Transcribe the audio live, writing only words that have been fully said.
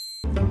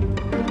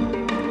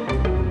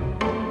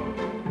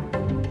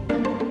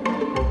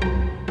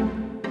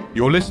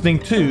You're listening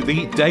to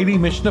the Daily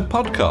Mishnah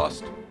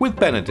Podcast with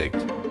Benedict.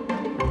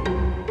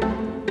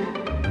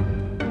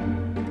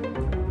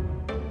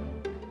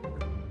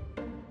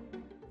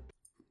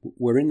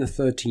 We're in the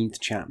 13th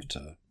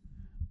chapter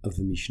of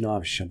the Mishnah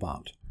of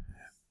Shabbat,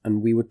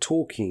 and we were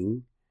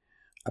talking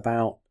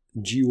about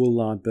dual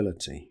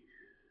liability.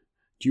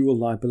 Dual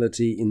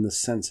liability in the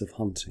sense of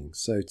hunting.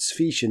 So,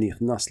 tzvi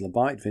shenichnas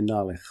labait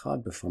v'nal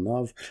echad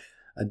b'fanav,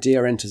 a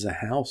deer enters a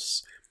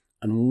house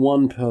and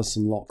one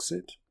person locks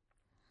it.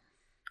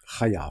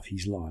 Chayav,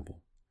 he's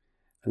liable.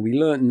 And we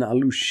learned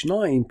na'alu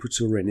shnayim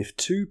puturin, if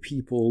two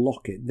people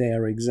lock it, they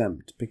are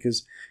exempt,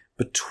 because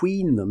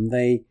between them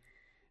they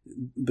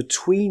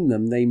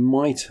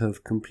might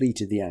have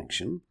completed the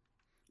action,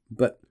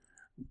 but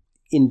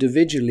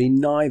individually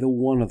neither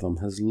one of them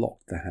has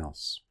locked the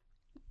house.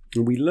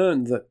 And we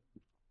learned that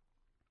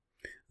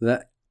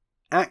the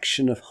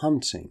action of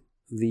hunting,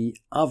 the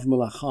av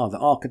malacha, the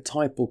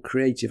archetypal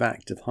creative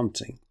act of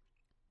hunting,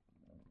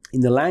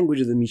 in the language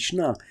of the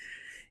Mishnah,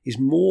 is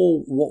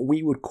more what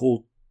we would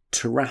call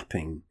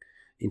trapping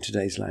in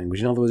today's language.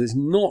 In other words, it's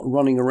not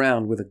running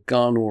around with a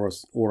gun or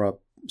a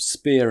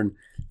spear and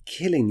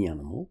killing the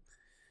animal.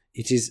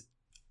 It's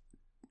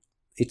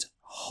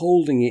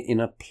holding it in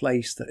a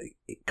place that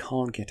it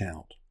can't get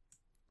out.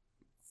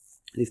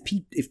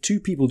 If two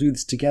people do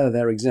this together,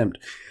 they're exempt.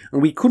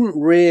 And we couldn't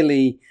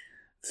really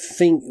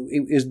think,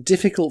 it was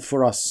difficult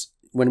for us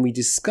when we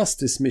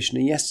discussed this Mishnah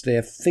yesterday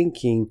of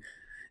thinking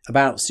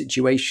about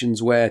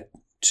situations where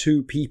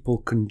two people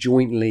can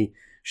jointly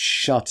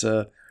shut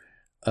a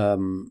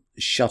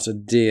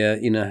deer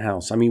in a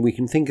house. I mean, we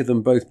can think of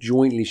them both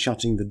jointly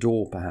shutting the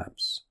door,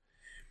 perhaps.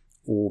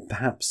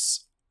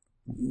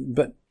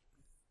 But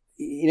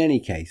in any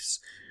case,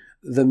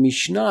 the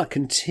Mishnah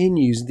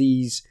continues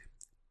these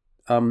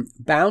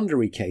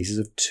boundary cases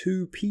of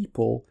two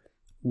people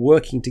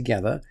working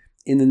together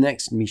in the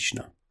next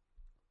Mishnah.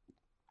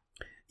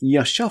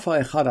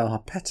 Yashafa echad al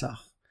hapetach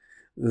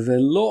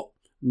velo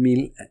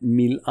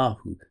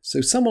mil'ahu. So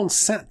someone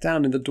sat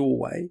down in the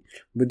doorway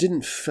but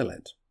didn't fill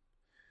it.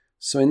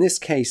 So in this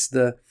case,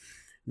 the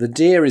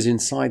deer is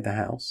inside the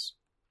house,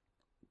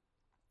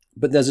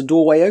 but there's a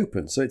doorway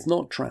open, so it's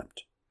not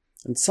trapped.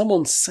 And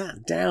someone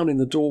sat down in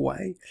the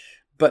doorway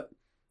but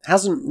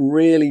hasn't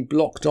really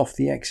blocked off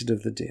the exit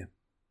of the deer.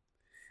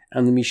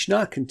 And the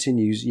Mishnah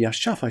continues,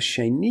 Yashaf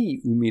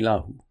hasheni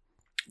umilahu.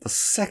 The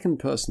second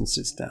person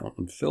sits down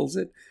and fills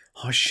it.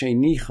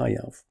 Hasheni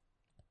chayav.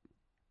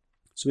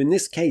 So in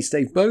this case,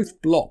 they've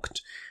both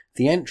blocked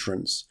the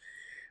entrance,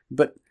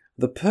 but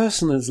the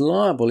person that's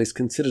liable is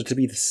considered to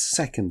be the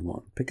second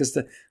one, because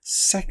the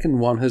second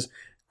one has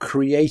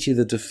created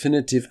the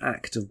definitive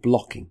act of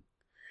blocking.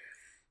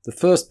 The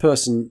first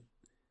person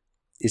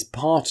is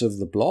part of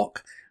the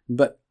block,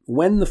 but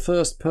when the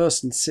first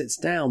person sits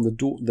down,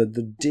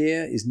 the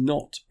deer is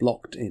not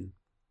blocked in.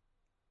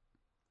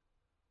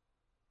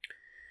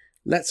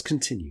 Let's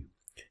continue.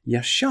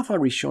 Yashafa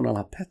rishon al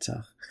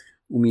hapetach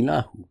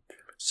umilahu.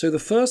 So the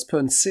first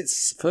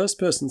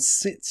person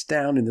sits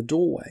down in the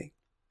doorway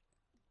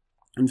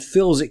and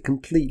fills it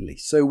completely.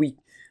 So we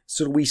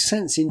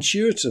sense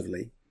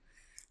intuitively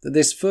that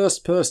this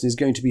first person is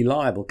going to be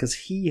liable because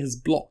he has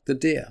blocked the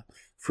deer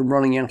from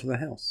running out of the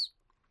house.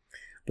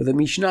 But the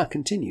Mishnah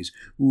continues,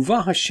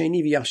 Uva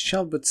hasheni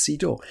v'yashav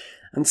b'tzido,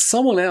 and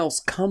someone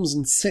else comes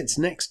and sits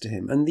next to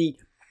him, and the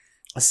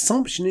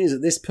assumption is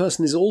that this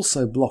person is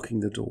also blocking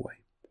the doorway.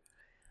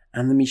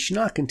 And the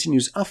Mishnah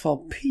continues,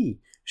 Afal pi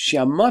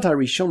she'amad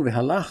harishon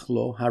v'halach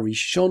lo,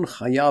 harishon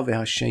chayav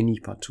v'hasheni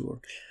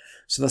patur.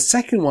 So the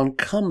second one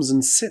comes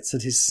and sits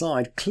at his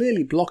side,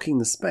 clearly blocking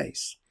the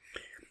space.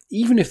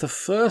 Even if the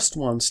first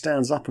one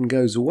stands up and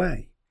goes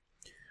away,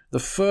 the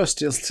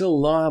first is still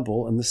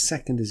liable and the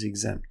second is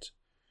exempt.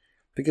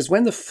 Because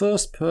when the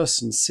first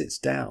person sits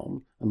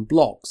down and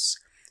blocks,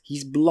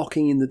 he's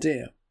blocking in the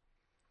deer.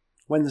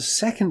 When the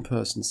second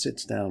person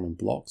sits down and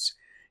blocks,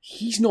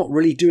 he's not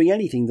really doing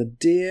anything. The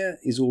deer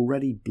is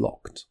already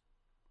blocked.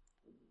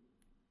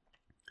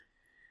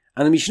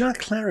 And the Mishnah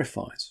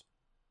clarifies.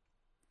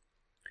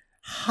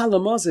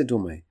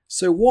 Halamazedome.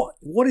 So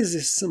what is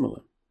this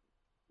similar?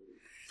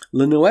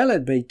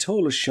 L'noelet beito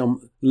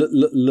l'shomro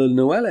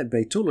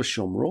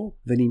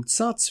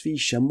v'nimtza tzvi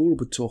shamur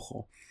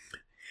b'tocho.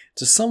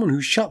 To someone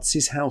who shuts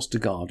his house to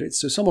guard it.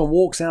 So someone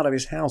walks out of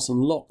his house and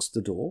locks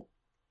the door.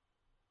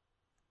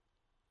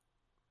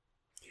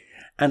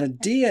 And a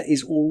deer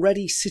is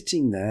already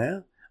sitting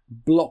there,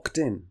 blocked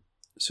in.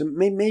 So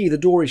maybe the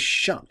door is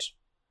shut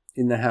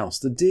in the house.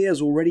 The deer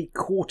is already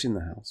caught in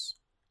the house.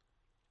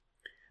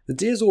 The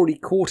deer's already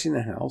caught in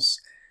the house,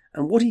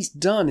 and what he's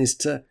done is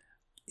to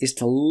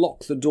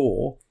lock the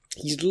door.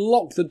 He's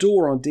locked the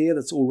door on a deer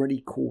that's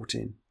already caught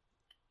in.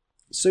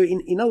 So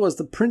in other words,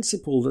 the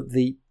principle that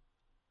the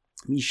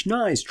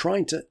Mishnah is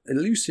trying to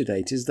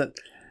elucidate is that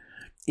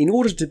in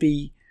order to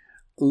be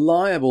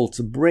liable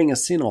to bring a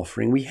sin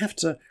offering, we have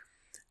to,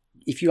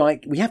 if you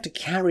like, we have to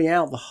carry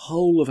out the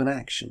whole of an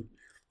action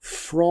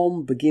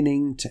from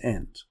beginning to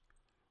end.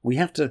 We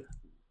have to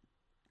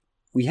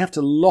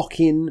lock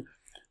in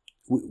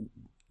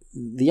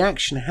the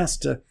action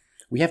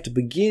we have to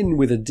begin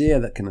with a deer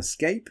that can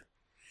escape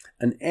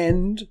and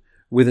end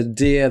with a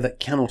deer that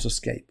cannot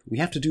escape. We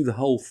have to do the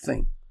whole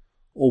thing,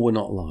 or we're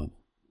not liable.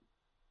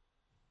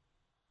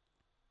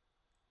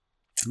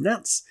 And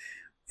that's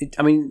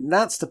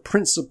the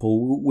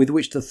principle with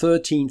which the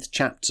 13th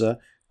chapter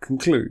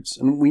concludes.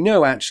 And we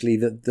know actually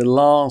that the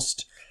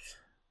last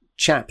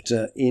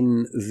chapter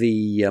in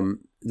the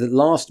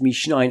last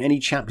Mishnah in any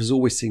chapter is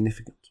always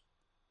significant.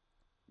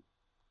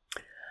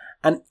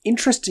 And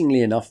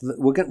interestingly enough,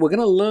 we're going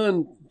to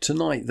learn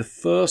tonight the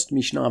first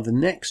Mishnah of the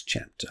next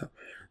chapter,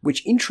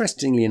 which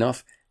interestingly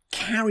enough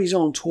carries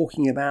on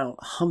talking about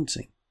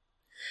hunting,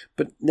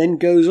 but then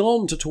goes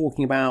on to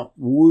talking about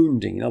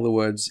wounding. In other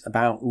words,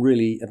 about what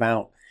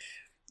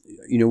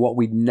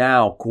we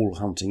now call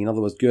hunting. In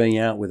other words, going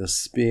out with a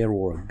spear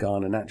or a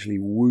gun and actually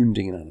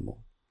wounding an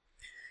animal.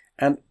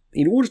 And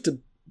in order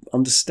to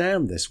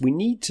understand this, we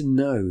need to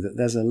know that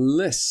there's a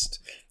list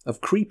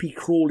of creepy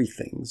crawly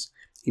things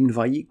in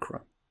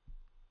Vayikra.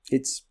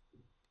 It's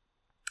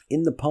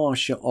in the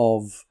parsha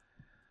of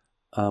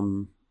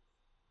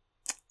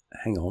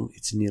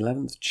it's in the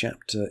 11th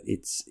chapter.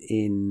 It's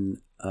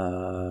in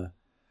the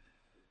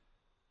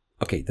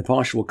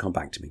parsha will come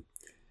back to me.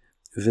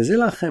 These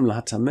will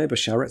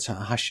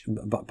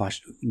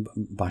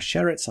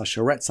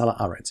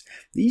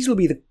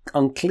be the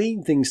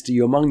unclean things to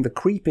you among the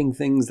creeping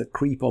things that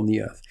creep on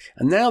the earth.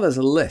 And now there's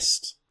a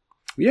list.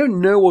 We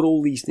don't know what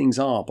all these things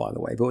are, by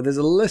the way, but there's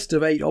a list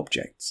of 8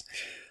 objects.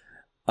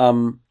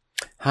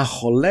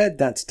 Hacholed,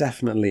 that's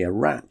definitely a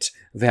rat,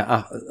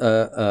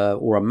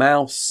 or a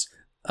mouse.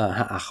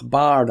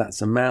 Ha'achbar,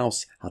 that's a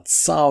mouse.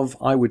 Hatzav,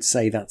 I would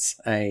say that's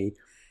a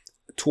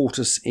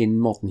tortoise in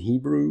modern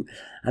Hebrew.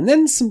 And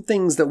then some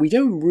things that we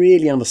don't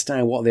really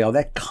understand what they are.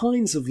 They're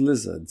kinds of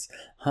lizards.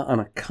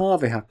 Ha'anaka,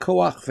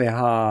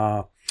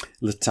 ve'hakoach,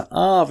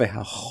 ve'ha'leta'a,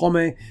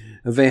 ve'ha'chome,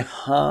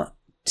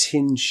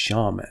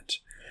 ve'ha'tinshamet.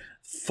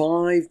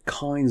 5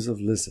 kinds of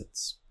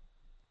lizards.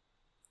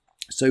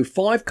 So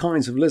 5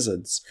 kinds of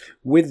lizards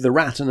with the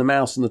rat and the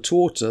mouse and the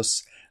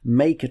tortoise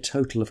make a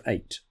total of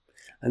 8.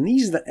 And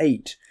these are the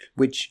 8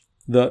 which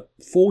the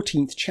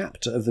 14th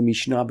chapter of the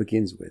Mishnah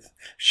begins with.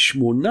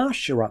 Shmona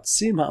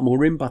sheratzim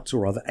ha'amorim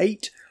b'Torah, the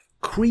 8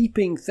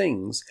 creeping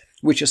things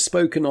which are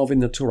spoken of in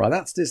the Torah.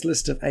 That's this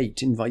list of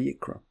 8 in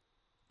Vayikra.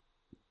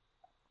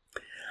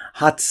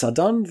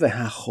 Hatzadan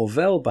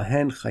ve'hachovel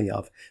bahen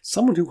chayav.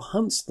 Someone who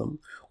hunts them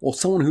or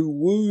someone who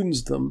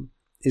wounds them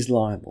is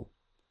liable.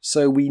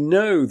 So we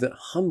know that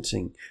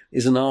hunting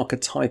is an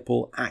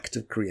archetypal act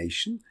of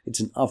creation. It's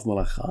an av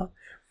malacha.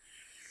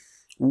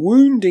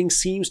 Wounding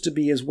seems to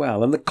be as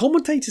well. And the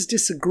commentators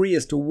disagree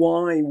as to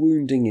why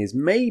wounding is.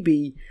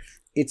 Maybe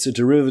it's a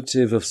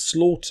derivative of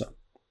slaughter.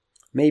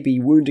 Maybe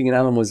wounding an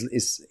animal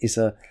is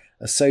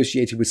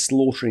associated with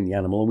slaughtering the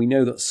animal. And we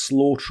know that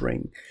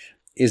slaughtering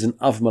is an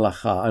av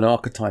malacha, an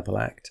archetypal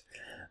act.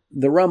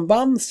 The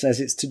Rambam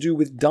says it's to do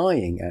with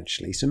dyeing,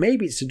 actually. So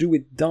maybe it's to do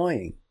with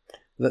dyeing,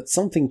 that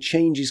something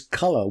changes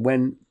colour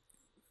when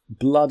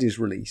blood is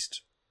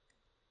released.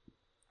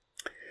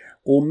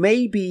 Or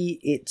maybe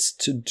it's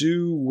to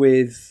do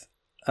with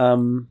there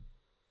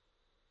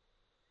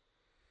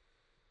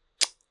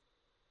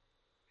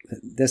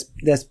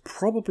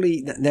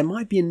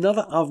might be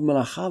another av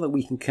malacha that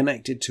we can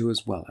connect it to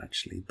as well,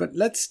 actually. But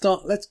let's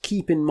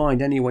keep in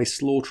mind anyway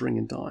slaughtering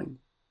and dying.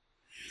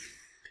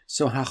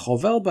 So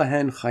hachovel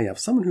bahen chayav,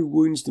 someone who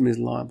wounds them is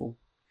liable.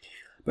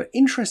 But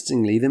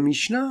interestingly, the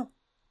Mishnah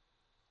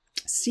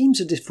seems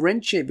to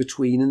differentiate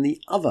between and the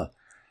other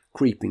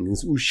creeping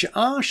things.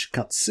 Usha'ash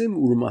katsim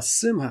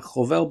urmasim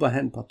hachovel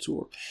bahen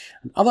patur.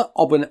 And other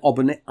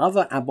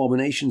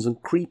abominations and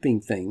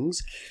creeping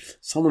things,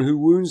 someone who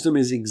wounds them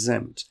is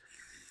exempt.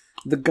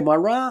 The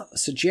Gemara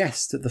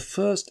suggests that the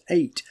first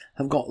 8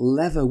 have got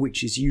leather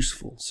which is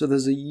useful. So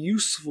there's a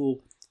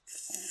useful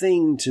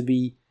thing to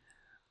be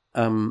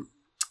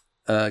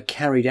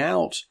carried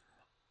out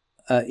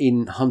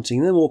in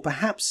hunting them, or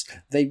perhaps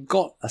they've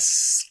got a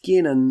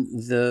skin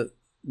and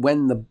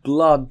when the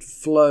blood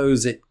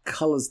flows, it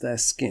colours their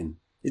skin.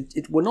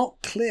 We're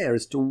not clear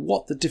as to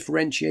what the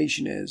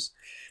differentiation is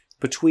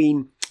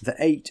between the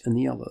 8 and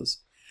the others.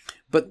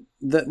 But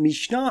the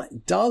Mishnah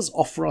does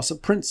offer us a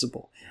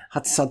principle.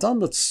 Hatzadan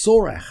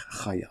l'tzorech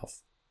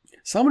chayav.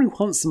 Someone who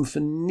hunts them for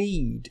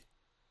need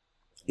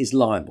is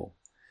liable.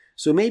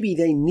 So maybe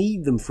they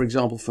need them, for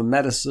example, for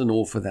medicine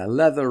or for their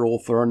leather or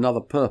for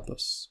another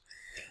purpose.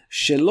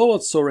 Shelo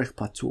tzorech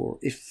patur.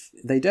 If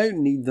they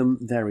don't need them,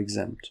 they're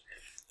exempt.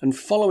 And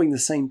following the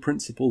same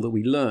principle that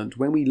we learned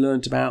when we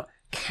learned about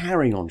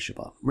carrying on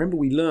Shabbat. Remember,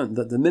 we learned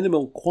that the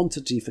minimal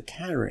quantity for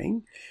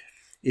carrying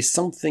is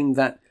something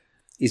that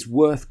is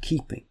worth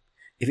keeping.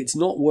 If it's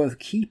not worth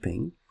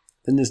keeping,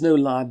 then there's no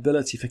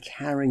liability for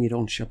carrying it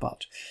on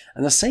Shabbat.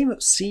 And the same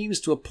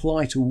seems to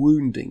apply to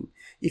wounding.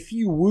 If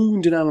you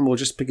wound an animal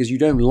just because you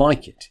don't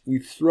like it, you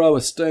throw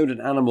a stone at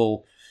an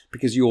animal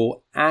because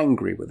you're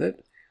angry with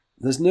it,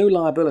 there's no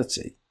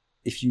liability.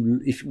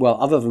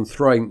 Other than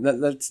throwing,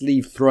 let's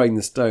leave throwing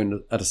the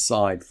stone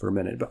aside for a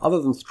minute, but other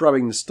than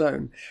throwing the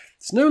stone,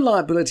 There's no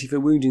liability for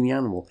wounding the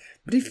animal.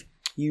 But if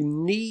you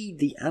need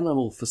the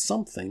animal for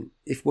something,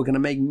 if we're going to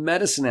make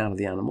medicine out of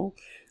the animal,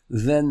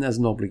 then there's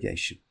an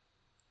obligation.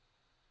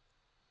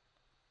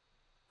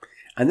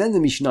 And then the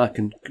Mishnah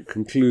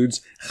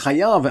concludes, if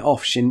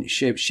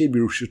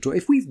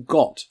we've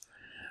got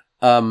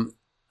an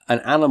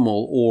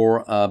animal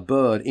or a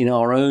bird in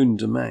our own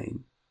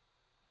domain,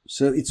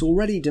 so it's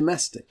already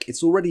domestic,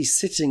 it's already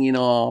sitting in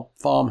our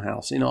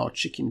farmhouse, in our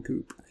chicken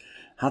coop,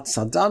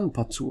 Hatzadan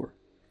patur.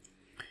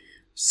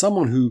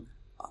 Someone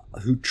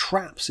who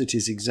traps it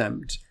is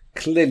exempt,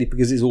 clearly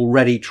because it's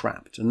already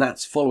trapped, and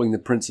that's following the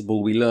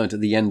principle we learned at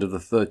the end of the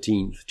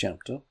 13th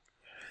chapter.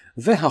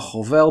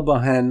 Vehachovel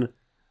bahen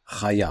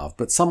chayav,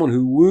 but someone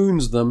who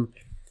wounds them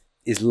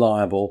is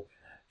liable,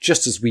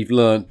 just as we've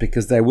learnt,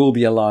 because there will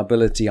be a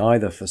liability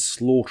either for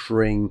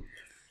slaughtering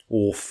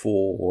or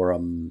for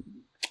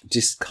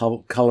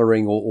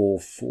discolouring or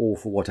for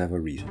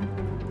whatever reason.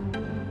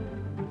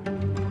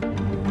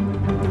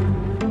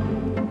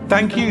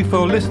 Thank you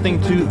for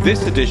listening to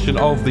this edition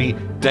of the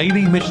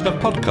Daily Mishnah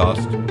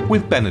Podcast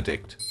with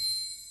Benedict.